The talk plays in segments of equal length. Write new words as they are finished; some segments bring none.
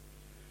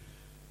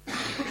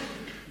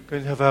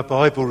Going to have our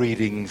Bible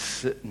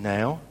readings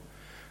now.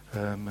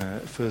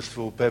 First of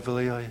all,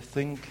 Beverly, I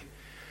think.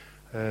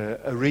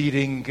 A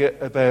reading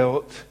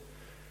about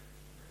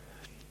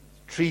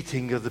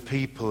treating other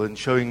people and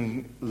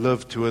showing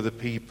love to other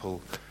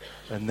people.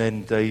 And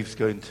then Dave's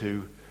going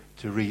to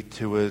read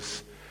to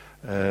us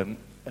an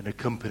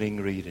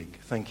accompanying reading.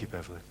 Thank you,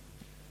 Beverly.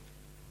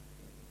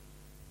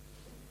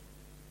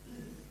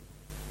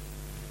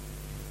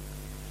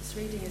 This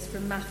reading is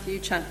from Matthew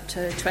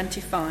chapter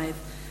 25,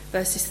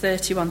 verses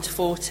 31 to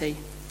 40,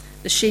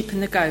 the sheep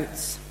and the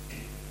goats.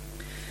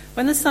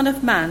 When the Son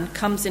of Man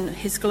comes in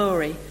his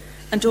glory,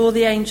 and all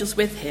the angels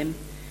with him,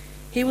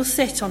 he will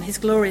sit on his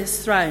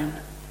glorious throne.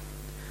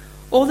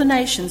 All the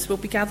nations will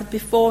be gathered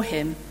before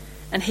him,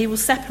 and he will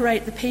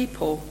separate the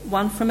people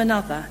one from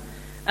another,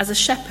 as a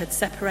shepherd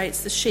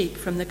separates the sheep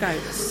from the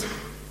goats.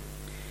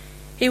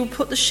 He will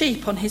put the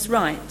sheep on his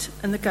right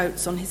and the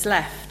goats on his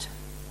left.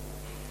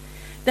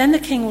 Then the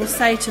king will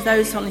say to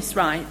those on his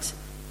right,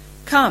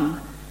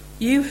 "Come,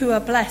 you who are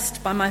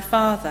blessed by my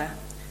Father,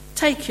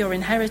 take your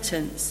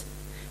inheritance,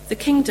 the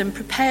kingdom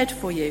prepared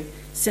for you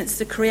since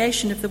the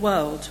creation of the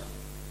world.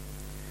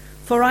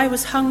 For I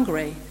was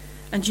hungry,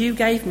 and you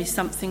gave me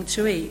something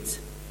to eat.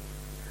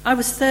 I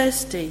was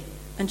thirsty,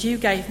 and you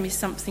gave me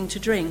something to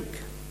drink.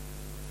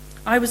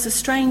 I was a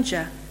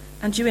stranger,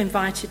 and you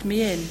invited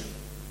me in.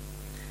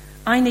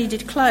 I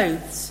needed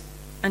clothes,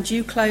 and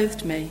you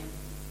clothed me.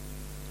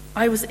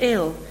 I was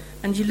ill,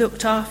 and you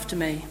looked after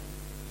me.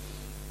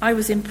 I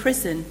was in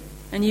prison,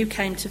 and you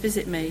came to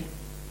visit me."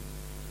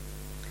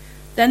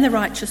 Then the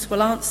righteous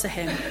will answer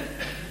him,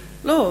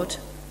 "Lord,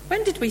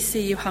 when did we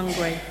see you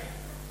hungry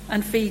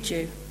and feed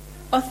you,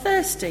 or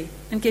thirsty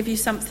and give you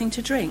something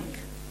to drink?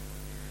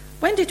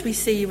 When did we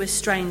see you a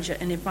stranger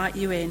and invite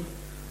you in,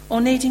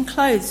 or needing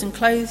clothes and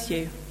clothe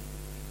you?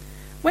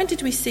 When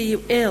did we see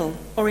you ill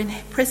or in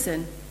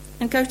prison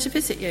and go to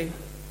visit you?"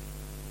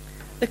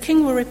 The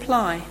king will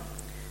reply,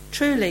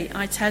 "Truly,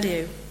 I tell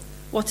you,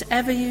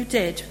 whatever you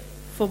did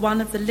for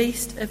one of the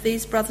least of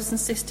these brothers and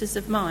sisters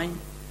of mine,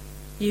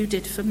 you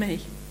did for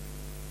me."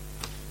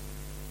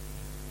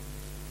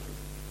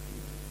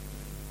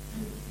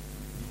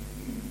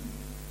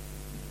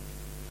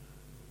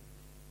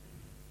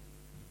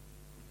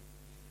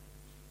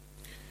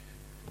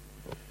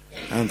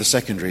 And the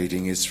second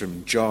reading is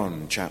from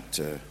John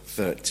chapter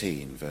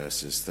 13,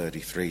 verses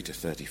 33 to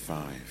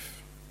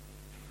 35.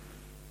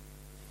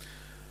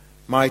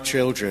 "My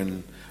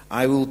children,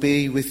 I will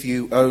be with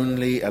you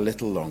only a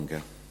little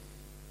longer.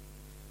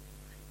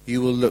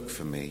 You will look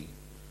for me.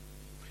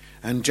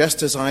 And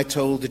just as I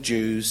told the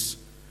Jews,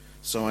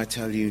 so I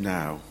tell you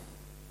now,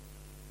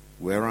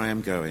 where I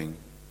am going,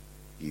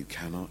 you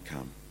cannot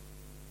come.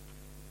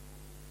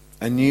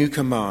 A new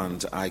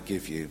command I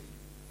give you.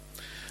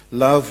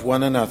 Love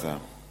one another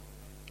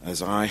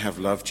as I have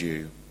loved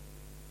you,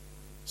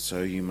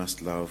 so you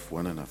must love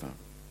one another.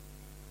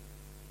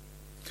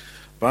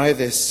 By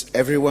this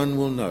everyone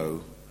will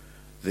know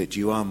that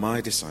you are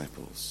my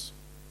disciples,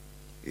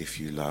 if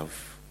you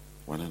love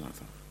one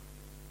another."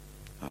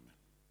 Amen.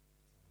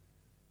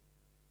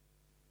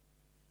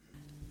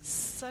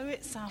 So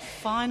it's our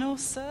final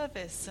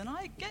service, and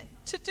I get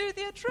to do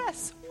the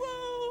address.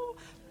 Whoa!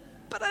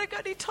 But I don't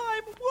got any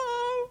time.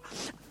 Whoa!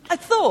 I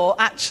thought,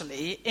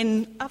 actually,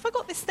 have I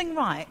got this thing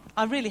right?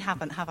 I really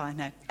haven't, have I?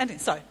 No. Anyway,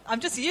 sorry. I'm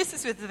just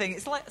useless with the thing.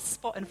 It's like a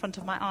spot in front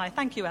of my eye.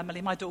 Thank you,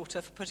 Emily, my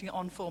daughter, for putting it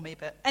on for me.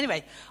 But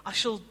anyway, I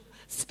shall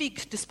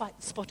speak despite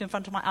the spot in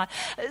front of my eye.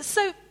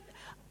 So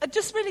I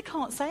just really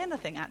can't say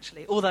anything,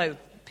 actually, although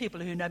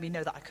people who know me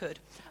know that I could,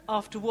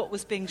 after what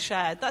was being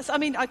shared.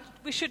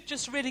 We should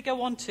just really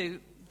go on to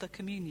the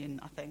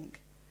communion, I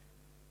think.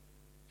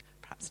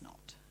 Perhaps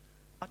not.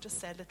 I'll just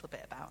say a little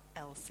bit about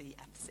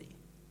LCFC,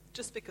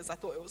 just because I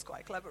thought it was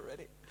quite clever,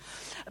 really.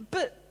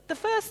 But the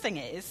first thing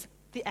is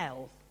the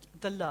L,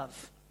 the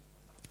love.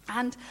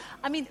 And,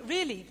 I mean,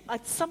 really, I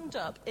summed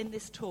up in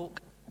this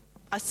talk,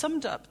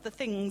 the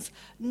things,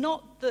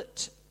 not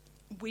that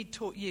we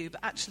taught you, but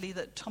actually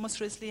that Thomas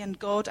Risley and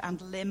God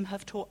and Lim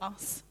have taught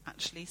us,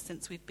 actually,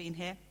 since we've been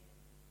here.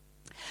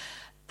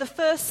 The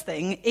first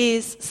thing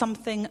is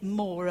something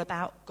more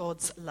about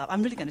God's love.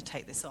 I'm really going to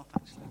take this off,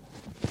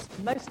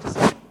 actually. Most of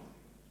it.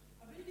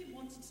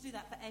 To do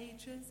that for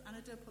ages, and I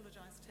do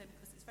apologise, Tim,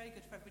 because it's very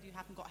good for everybody who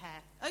haven't got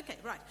hair. Okay,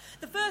 right.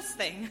 The first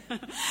thing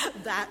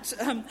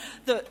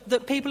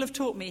that people have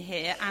taught me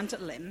here and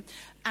at Lim,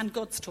 and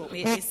God's taught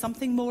me, is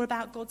something more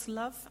about God's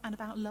love and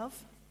about love,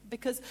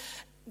 because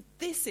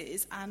this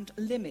is, and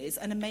Lim is,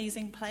 an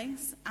amazing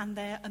place, and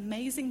they're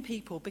amazing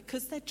people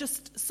because they're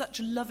just such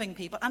loving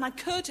people. And I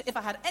could, if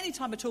I had any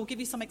time at all,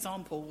 give you some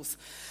examples,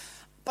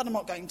 but I'm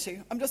not going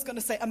to. I'm just going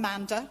to say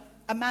Amanda,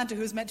 who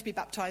was meant to be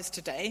baptised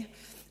today.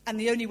 And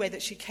the only way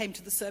that she came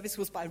to the service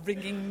was by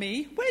ringing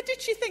me. Where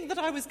did she think that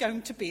I was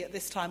going to be at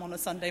this time on a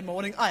Sunday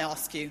morning, I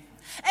ask you?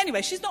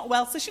 Anyway, she's not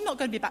well, so she's not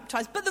going to be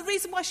baptised. But the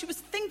reason why she was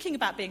thinking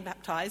about being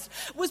baptised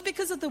was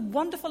because of the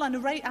wonderful and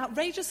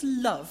outrageous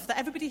love that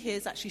everybody here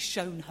has actually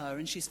shown her.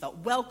 And she's felt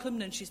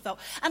welcomed,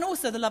 and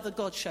also the love that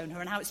God's shown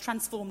her and how it's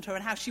transformed her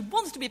and how she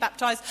wants to be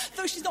baptised,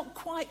 though she's not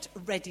quite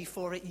ready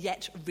for it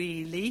yet,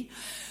 really.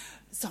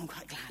 So I'm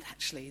quite glad,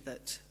 actually,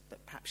 that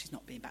perhaps she's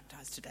not being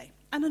baptised today.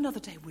 And another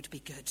day would be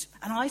good.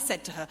 And I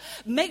said to her,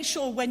 make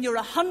sure when you're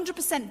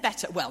 100%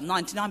 better, well,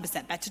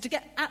 99% better, to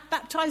get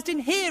baptised in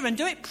here and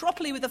do it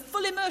properly with a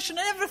full immersion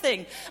and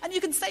everything. And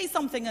you can say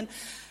something. And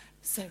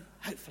so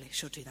hopefully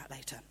she'll do that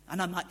later.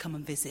 And I might come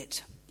and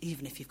visit,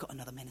 even if you've got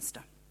another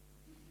minister.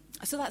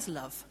 So that's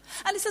love.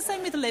 And it's the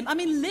same with Lim.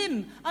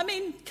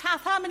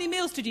 Kath, how many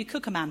meals did you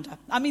cook, Amanda?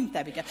 There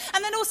we go.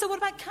 And then also, what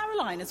about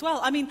Caroline as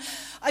well?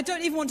 I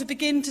don't even want to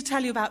begin to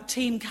tell you about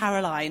Team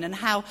Caroline and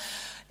how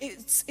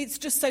it's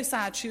just so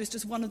sad. She was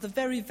just one of the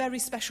very, very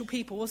special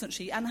people, wasn't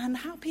she? And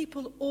how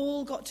people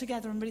all got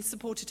together and really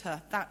supported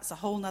her. That's a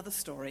whole other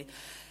story.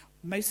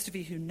 Most of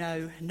you who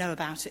know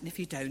about it, and if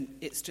you don't,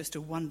 it's just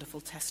a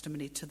wonderful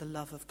testimony to the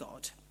love of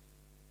God.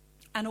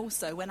 And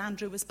also, when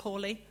Andrew was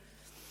poorly,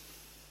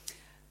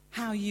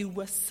 how you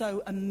were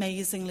so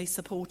amazingly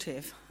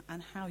supportive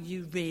and how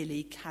you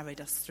really carried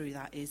us through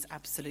that is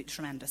absolutely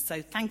tremendous.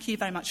 So thank you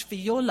very much for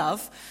your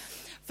love,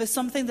 for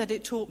something that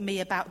it taught me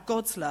about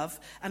God's love.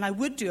 And I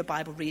would do a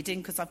Bible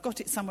reading because I've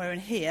got it somewhere in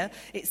here.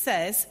 It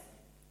says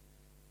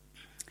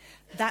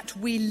that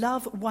we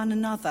love one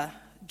another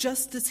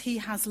just as he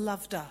has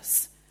loved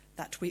us,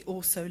 that we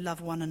also love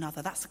one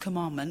another. That's a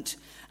commandment.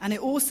 And it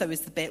also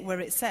is the bit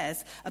where it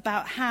says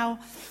about how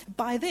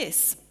by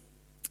this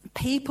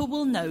people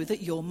will know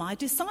that you're my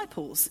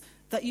disciples,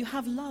 that you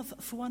have love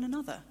for one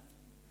another.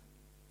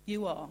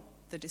 You are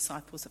the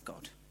disciples of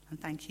God. And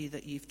thank you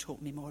that you've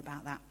taught me more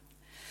about that.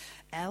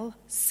 L,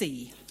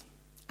 C,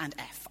 and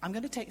F. I'm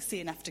going to take C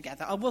and F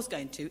together. I was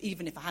going to,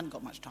 even if I hadn't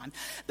got much time.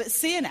 But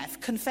C and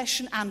F,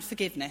 confession and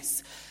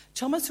forgiveness.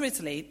 Thomas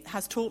Risley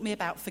has taught me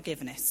about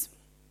forgiveness,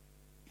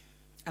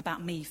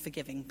 about me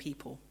forgiving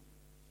people.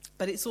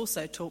 But it's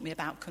also taught me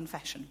about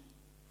confession.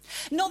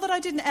 Not that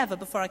I didn't ever,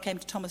 before I came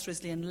to Thomas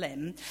Risley and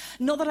Lim,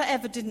 not that I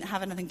ever didn't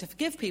have anything to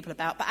forgive people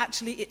about, but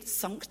actually it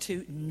sunk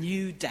to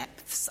new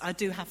depths, I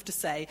do have to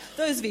say.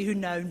 Those of you who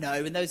know,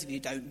 and those of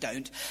you who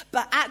don't.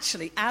 But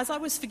actually, as I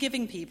was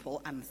forgiving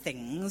people and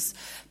things,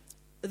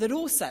 that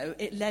also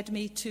it led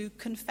me to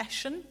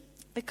confession.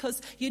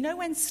 Because you know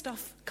when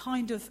stuff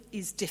kind of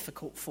is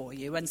difficult for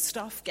you and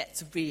stuff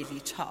gets really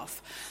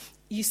tough,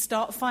 you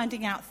start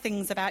finding out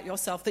things about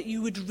yourself that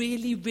you would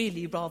really,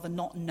 really rather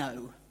not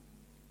know.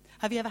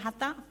 Have you ever had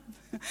that?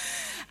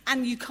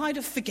 And you kind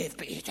of forgive,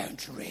 but you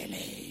don't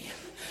really.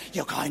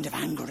 You're kind of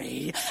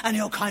angry, and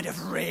you're kind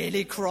of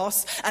really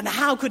cross. And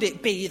how could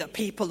it be that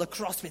people are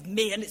cross with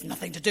me and it's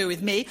nothing to do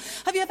with me?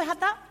 Have you ever had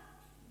that?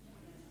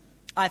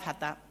 I've had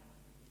that.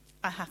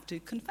 I have to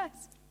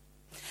confess.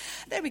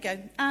 There we go.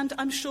 And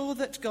I'm sure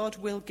that God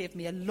will give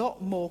me a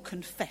lot more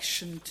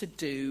confession to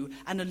do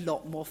and a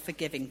lot more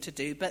forgiving to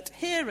do. But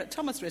here at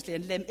Thomas Risley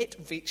and Lim, it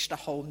reached a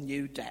whole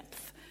new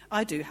depth,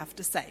 I do have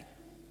to say.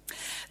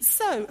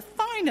 So,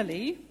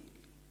 finally,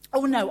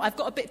 I've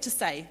got a bit to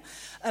say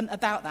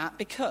about that,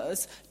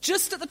 because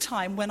just at the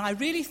time when I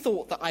really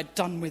thought that I'd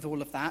done with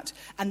all of that,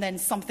 and then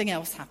something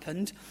else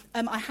happened,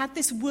 I had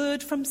this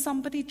word from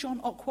somebody,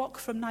 John Okwok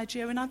from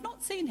Nigeria, and I've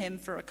not seen him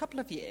for a couple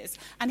of years,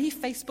 and he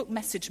Facebook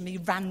messaged me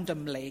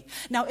randomly.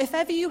 Now, if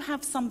ever you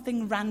have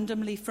something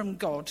randomly from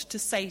God to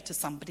say to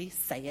somebody,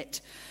 say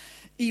it,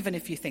 even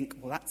if you think,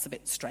 well, that's a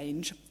bit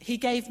strange. He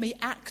gave me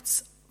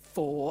Acts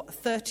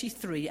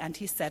 4:33, and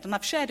he said, and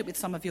I've shared it with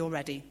some of you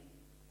already,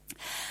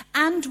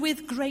 and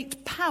with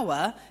great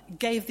power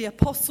gave the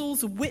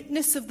apostles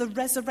witness of the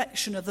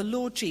resurrection of the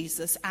Lord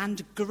Jesus,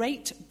 and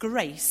great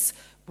grace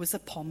was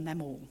upon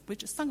them all. We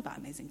just sung about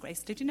Amazing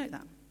Grace. Did you know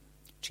that?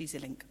 Cheesy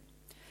link.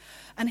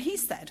 And he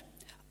said,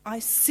 I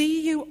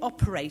see you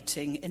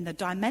operating in the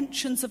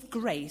dimensions of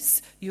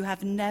grace you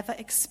have never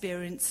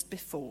experienced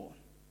before.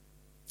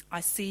 I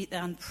see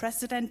the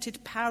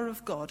unprecedented power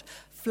of God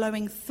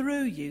flowing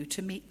through you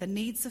to meet the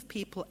needs of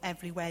people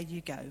everywhere you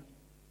go.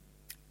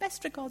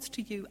 Best regards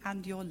to you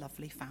and your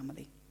lovely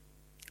family.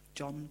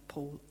 John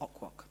Paul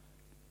Okwok.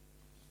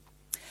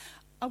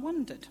 I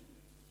wondered,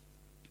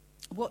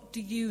 what do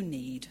you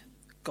need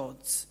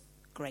God's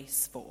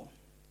grace for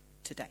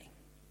today?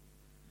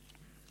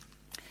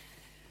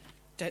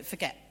 Don't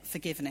forget,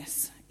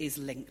 forgiveness is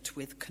linked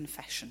with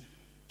confession.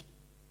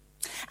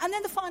 And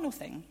then the final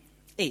thing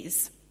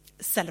is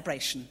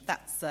celebration.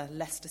 That's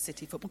Leicester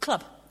City Football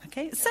Club.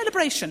 Okay,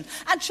 celebration.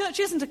 And church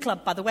isn't a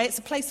club, by the way, it's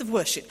a place of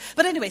worship.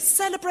 But anyway,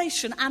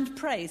 celebration and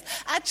praise.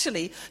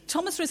 Actually,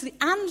 Thomas Risley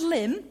and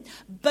Lim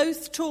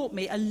both taught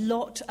me a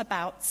lot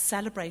about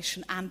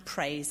celebration and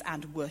praise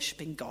and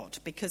worshipping God.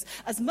 Because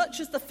as much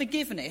as the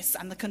forgiveness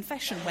and the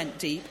confession went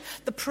deep,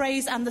 the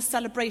praise and the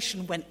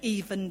celebration went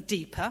even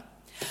deeper.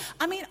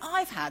 I mean,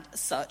 I've had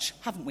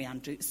haven't we,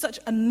 Andrew, such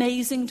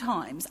amazing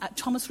times at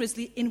Thomas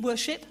Risley in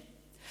worship,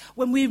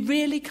 when we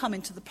really come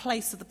into the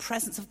place of the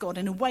presence of God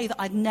in a way that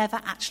I'd never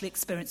actually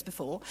experienced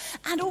before,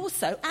 and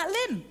also at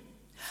Lim.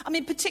 I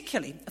mean,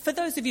 particularly, for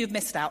those of you who've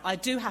missed out, I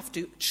do have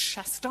to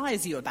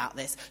chastise you about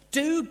this.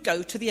 Do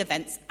go to the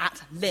events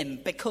at Lim,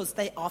 because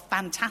they are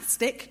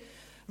fantastic.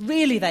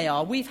 Really, they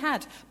are. We've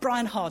had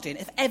Brian Hardin.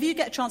 If ever you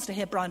get a chance to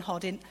hear Brian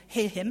Hardin,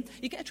 hear him.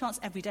 You get a chance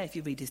every day if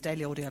you read his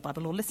daily audio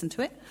Bible or listen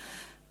to it.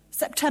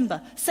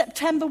 September,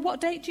 what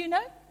date do you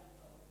know?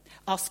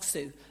 Ask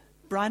Sue.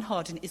 Brian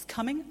Hardin is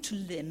coming to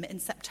Lim in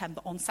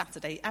September on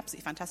Saturday.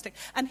 Absolutely fantastic.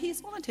 And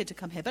he's volunteered to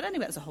come here. But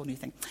anyway, it's a whole new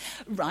thing.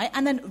 Right.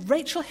 And then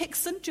Rachel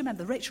Hickson. Do you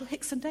remember the Rachel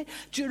Hickson Day?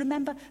 Do you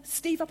remember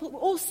Steve Apple?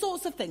 All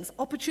sorts of things.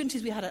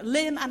 Opportunities we had at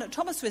Lim and at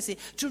Thomas Risley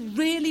to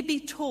really be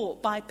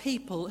taught by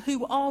people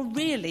who are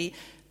really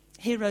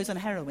heroes and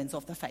heroines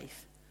of the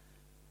faith.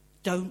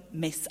 Don't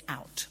miss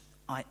out,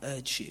 I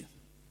urge you.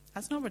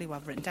 That's not really what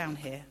I've written down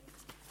here.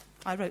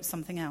 I wrote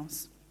something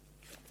else.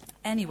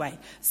 Anyway,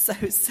 so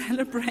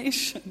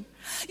celebration.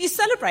 You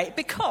celebrate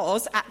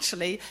because,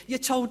 actually, you're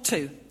told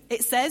to.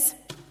 It says,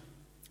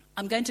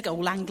 I'm going to go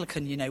all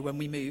Anglican, when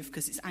we move,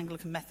 because it's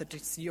Anglican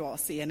Methodist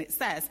URC, and it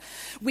says,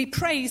 we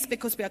praise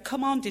because we are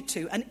commanded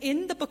to. And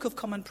in the Book of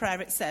Common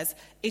Prayer, it says,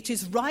 it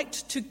is right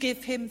to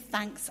give him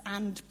thanks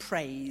and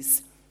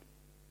praise.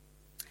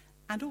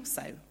 And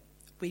also,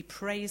 we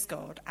praise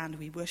God and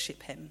we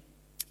worship him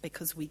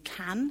because we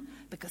can,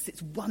 because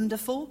it's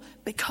wonderful,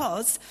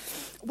 because,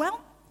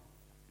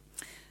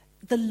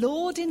 the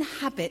Lord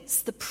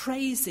inhabits the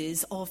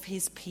praises of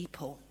his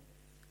people.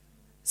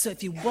 So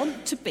if you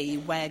want to be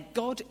where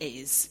God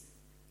is,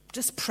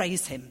 just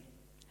praise him.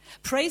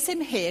 Praise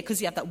him here because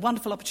you have that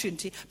wonderful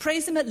opportunity.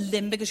 Praise him at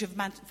Lim because you have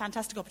a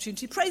fantastic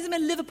opportunity. Praise him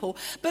in Liverpool,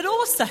 but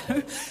also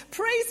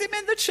praise him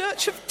in the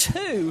Church of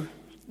Two,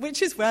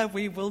 which is where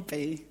we will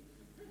be.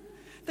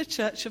 The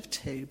Church of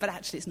Two. But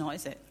actually it's not,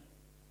 is it?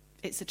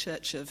 It's a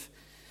church of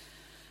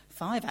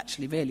 5,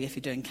 actually, really, if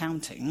you're doing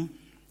counting.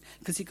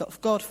 Because you've got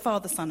God,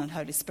 Father, Son, and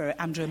Holy Spirit,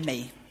 Andrew and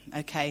me,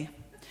 okay?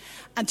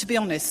 And to be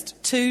honest,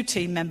 2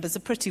 team members are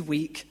pretty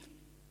weak,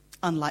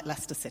 unlike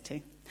Leicester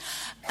City.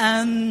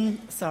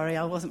 Sorry,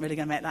 I wasn't really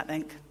going to make that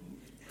link.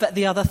 But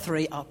the other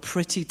 3 are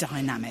pretty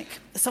dynamic.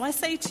 So I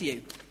say to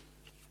you,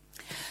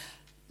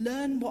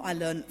 learn what I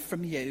learned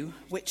from you,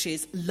 which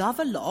is love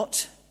a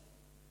lot,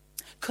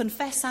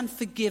 confess and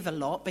forgive a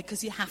lot,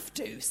 because you have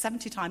to.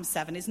 70 times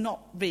 7 is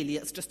not really,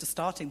 it's just a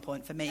starting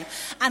point for me.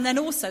 And then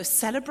also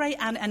celebrate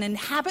and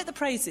inhabit the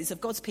praises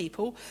of God's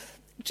people.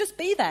 Just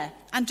be there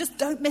and just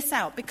don't miss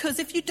out, because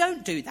if you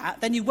don't do that,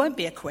 then you won't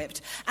be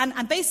equipped.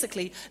 And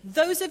basically,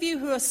 those of you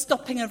who are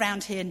stopping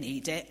around here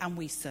need it, and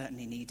we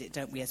certainly need it,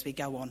 don't we, as we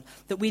go on,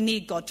 that we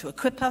need God to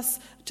equip us,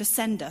 to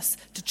send us,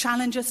 to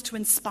challenge us, to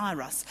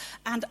inspire us,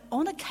 and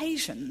on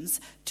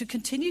occasions to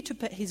continue to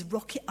put his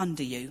rocket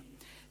under you,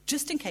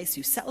 just in case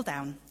you settle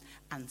down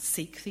and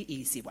seek the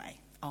easy way.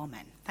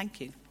 Amen. Thank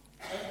you.